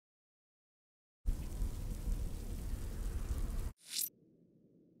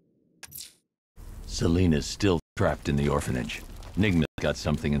Selena's still trapped in the orphanage. Nigma's got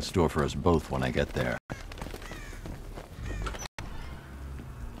something in store for us both when I get there.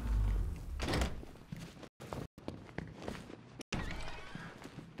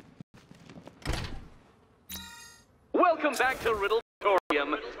 Welcome back to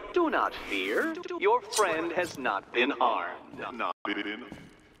Riddletorium. Do not fear. Your friend has not been harmed.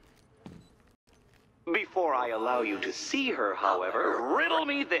 Before I allow you to see her, however, riddle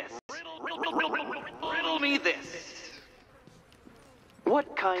me this. Riddle me this.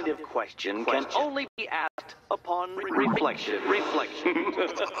 What kind of question can only be asked upon reflection?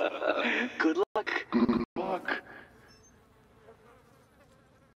 Good luck.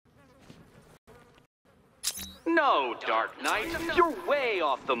 No, Dark Knight, you're way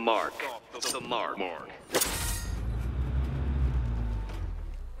off the mark.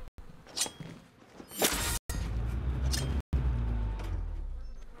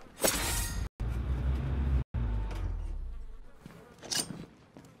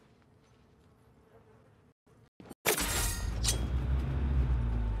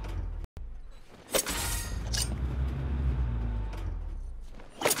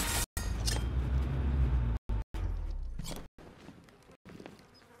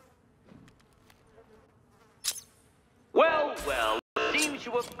 Well, it seems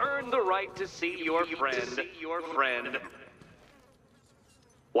you have earned the right to see your friend.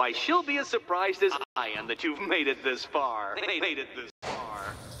 Why, she'll be as surprised as I am that you've made it this far.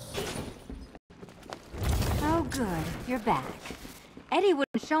 Oh, good. You're back. Eddie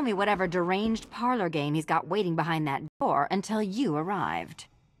wouldn't show me whatever deranged parlor game he's got waiting behind that door until you arrived.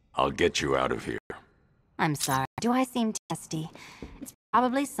 I'll get you out of here. I'm sorry. Do I seem testy? It's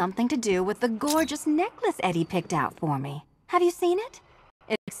probably something to do with the gorgeous necklace Eddie picked out for me. Have you seen it?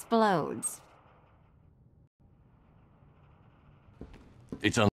 It explodes.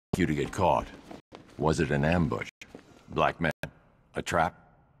 It's unlike you to get caught. Was it an ambush? Black man? A trap?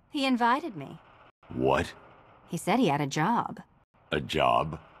 He invited me. What? He said he had a job. A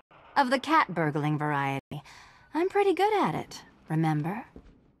job? Of the cat burgling variety. I'm pretty good at it, remember?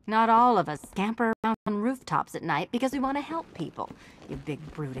 Not all of us scamper around on rooftops at night because we want to help people, you big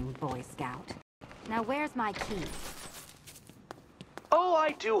brooding Boy Scout. Now where's my key? Oh,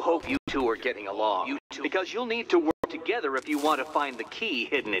 I do hope you two are getting along. Because you'll need to work together if you want to find the key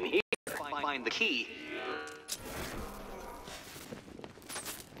hidden in here. Find the key.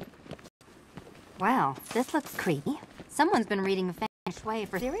 Well, this looks creepy. Someone's been reading feng shui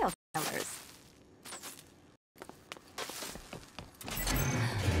for serial killers.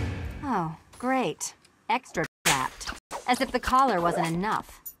 Oh, great. Extra trapped. As if the collar wasn't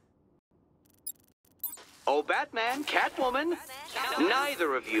enough. Oh, Batman, Catwoman,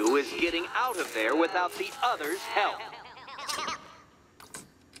 neither of you is getting out of there without the other's help.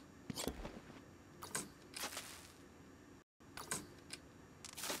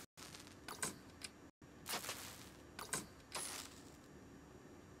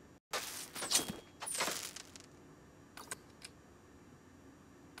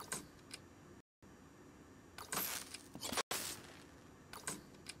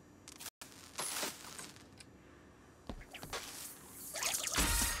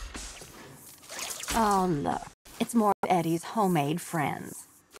 Oh, look. It's more of Eddie's homemade friends.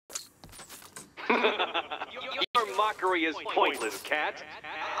 Your mockery is pointless, Cat.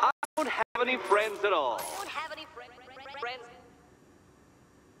 I don't have any friends at all.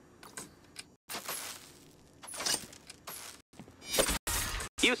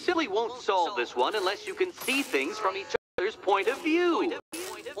 You simply won't solve this one unless you can see things from each other's point of view.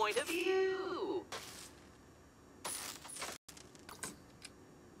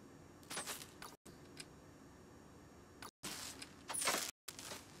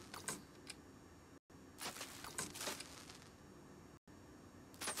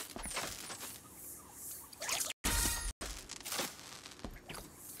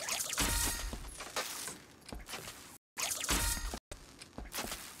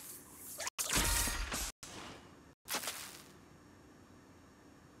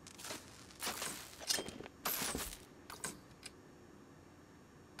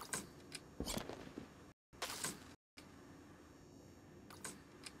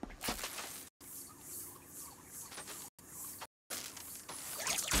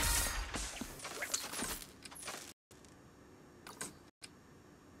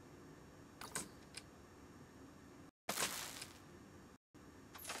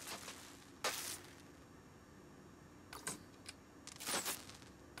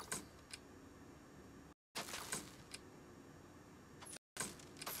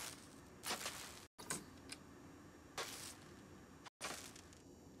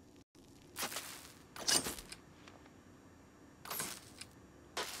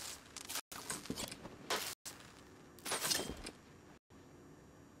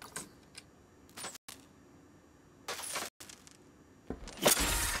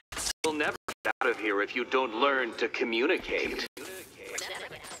 out of here if you don't learn to communicate.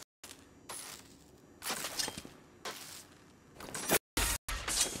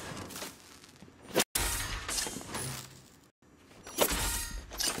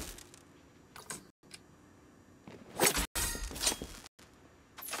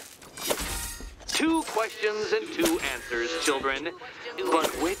 Two questions and two answers, children. But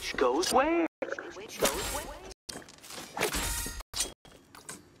which goes where?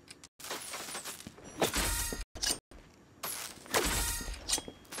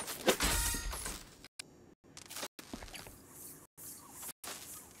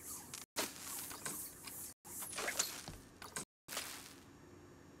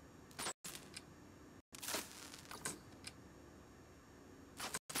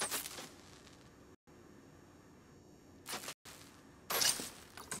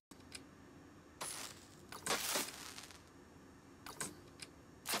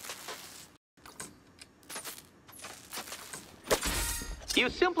 You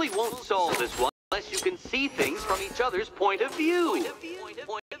simply won't solve this one unless you can see things from each other's point of view.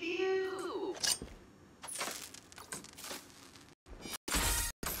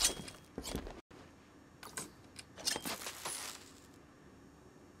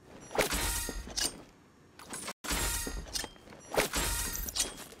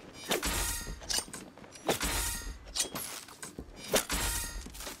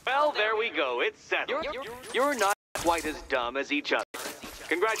 Well, there we go. It's settled. You're not quite as dumb as each other.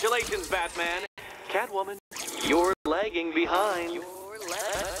 Congratulations, Batman. Catwoman, you're lagging behind.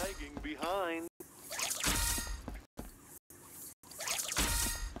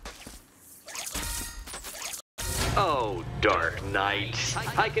 Oh, Dark Knight.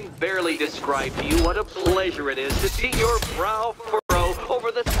 I can barely describe to you what a pleasure it is to see your brow furrow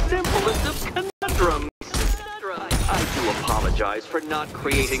over the simplest of conundrums. I do apologize for not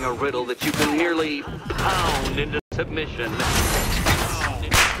creating a riddle that you can merely pound into submission.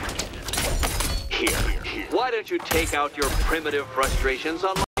 Here, why don't you take out your primitive frustrations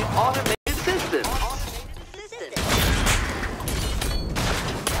on my automated assistant?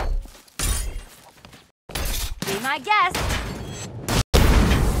 Be my guest.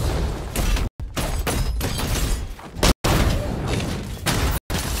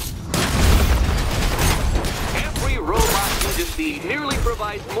 Every robot you defeat merely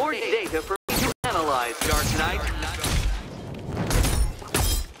provides more data for me to analyze, Dark Knight.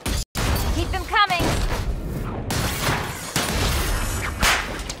 Keep them coming.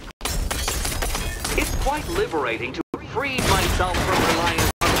 It's quite liberating to free myself from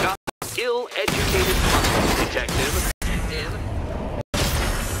reliance on Gotham's ill-educated crime detective.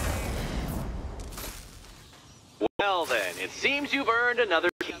 Well then, it seems you've earned another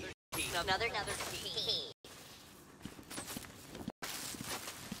key.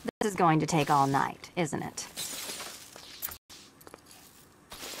 This is going to take all night, isn't it?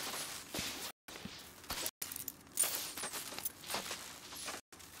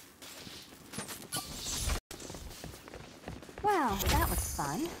 Well, that was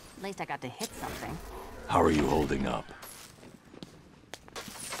fun. At least I got to hit something. How are you holding up?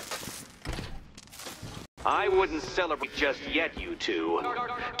 I wouldn't celebrate just yet, you two.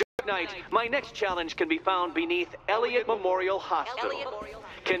 Dark Knight, my next challenge can be found beneath Elliott Memorial Hospital.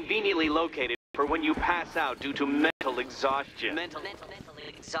 Conveniently located for when you pass out due to mental exhaustion. Mental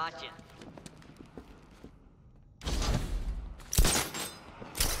exhaustion.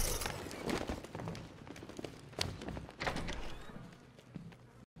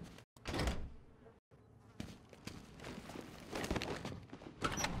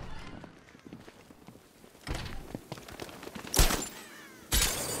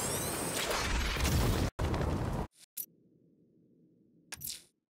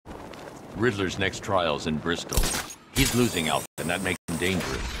 Riddler's next trial's in Bristol. He's losing out, and that makes him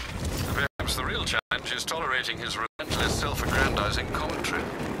dangerous. Perhaps the real challenge is tolerating his relentless self-aggrandizing commentary.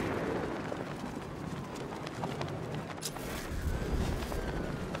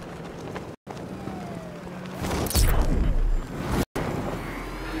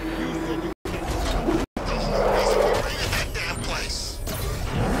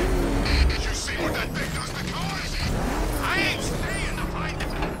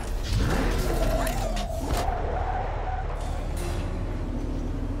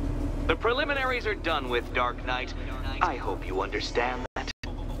 The preliminaries are done with, Dark Knight. I hope you understand that.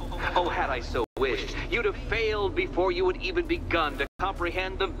 Oh, had I so wished, you'd have failed before you had even begun to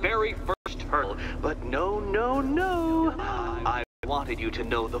comprehend the very first hurdle. But no, no, no. I wanted you to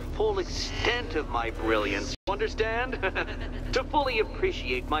know the full extent of my brilliance, you understand? To fully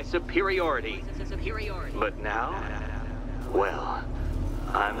appreciate my superiority. But now, well,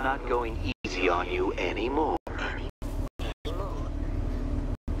 I'm not going easy on you anymore.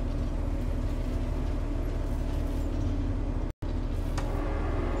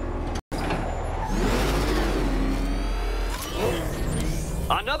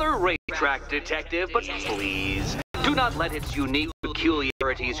 Another racetrack detective, but please, do not let its unique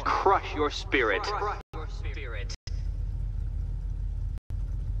peculiarities crush your spirit.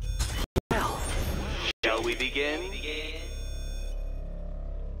 Well, shall we begin?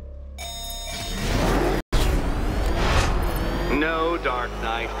 No, Dark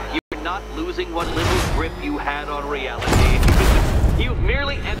Knight, you're not losing what little grip you had on reality. You've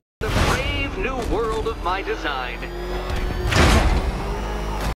merely entered the brave new world of my design.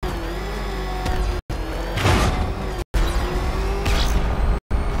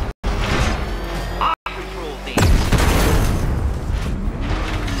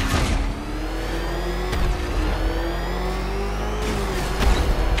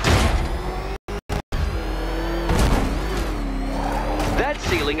 That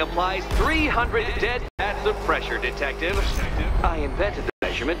ceiling applies 300 dead bats of pressure, Detective. I invented the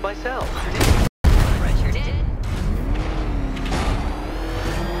measurement myself. Pressure dead.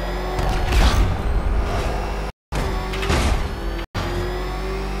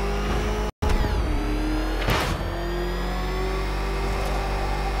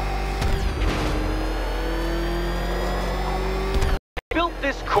 Built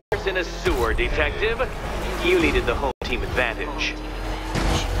this course in a sewer, Detective. You needed the home team advantage.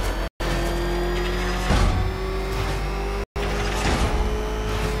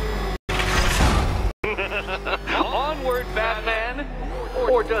 Onward, Batman!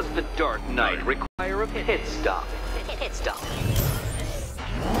 Or does the Dark Knight require a pit stop? Pit stop.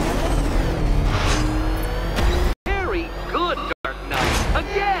 Very good, Dark Knight!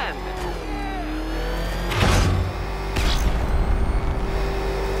 Again!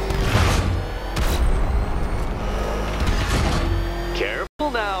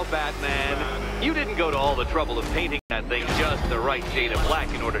 Careful now, Batman. You didn't go to all the trouble of painting that thing just the right shade of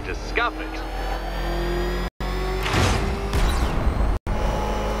black in order to scuff it.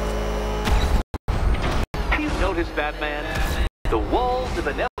 Notice, Batman, the walls of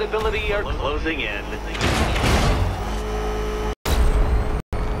inevitability are closing in.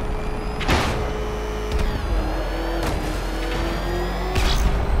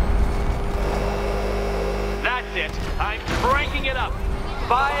 That's it. I'm cranking it up.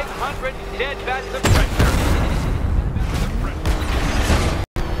 500 dead bats of pressure.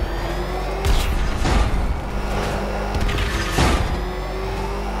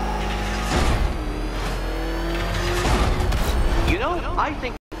 I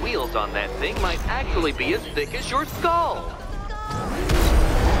think the wheels on that thing might actually be as thick as your skull.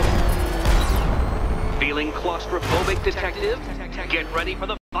 Feeling claustrophobic, Detective? Get ready for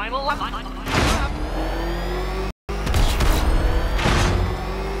the final lap.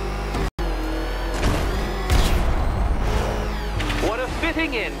 What a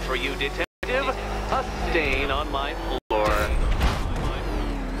fitting end for you, Detective. A stain on my floor.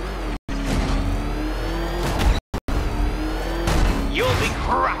 You'll be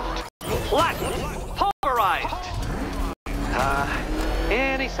crushed, flattened, pulverized.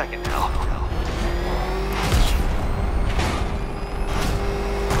 Any second now.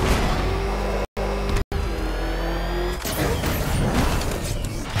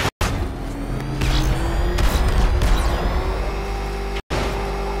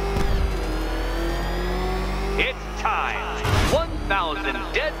 It's time. 1,000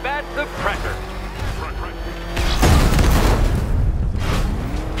 dead bats of pressure.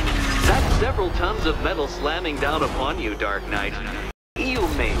 That's several tons of metal slamming down upon you, Dark Knight. You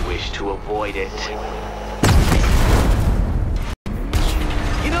may wish to avoid it.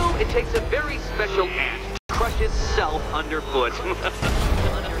 You know, it takes a very special ant to crush itself underfoot.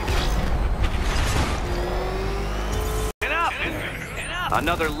 Enough!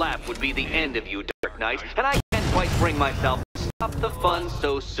 Another lap would be the end of you, Dark Knight, and I can't quite bring myself to stop the fun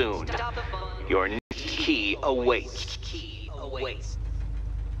so soon. Your next key awaits.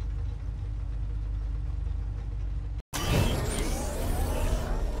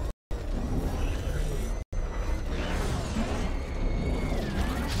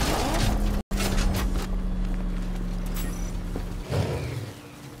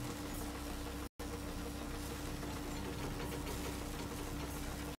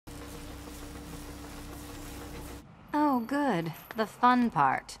 Oh, good. The fun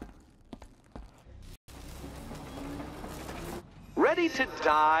part. Ready to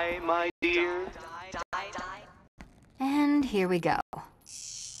die, my dear? And here we go.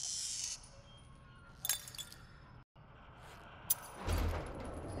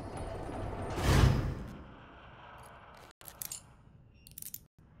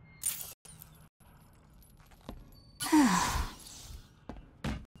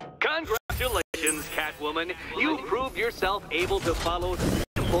 Congratulations, Catwoman. You proved yourself able to follow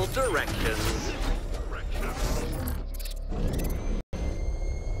simple directions.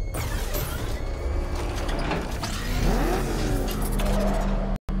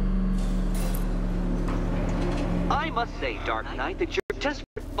 I must say, Dark Knight, that your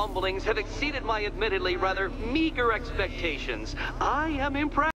desperate fumblings have exceeded my admittedly rather meager expectations. I am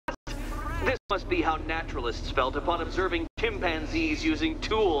impressed. This must be how naturalists felt upon observing chimpanzees using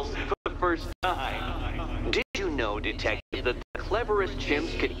tools for the first time. Did you know, Detective, that the cleverest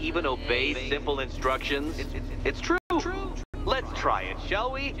chimps can even obey simple instructions? It's true. Let's try it,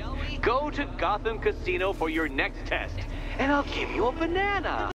 shall we? Go to Gotham Casino for your next test, and I'll give you a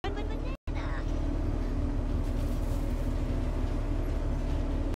banana.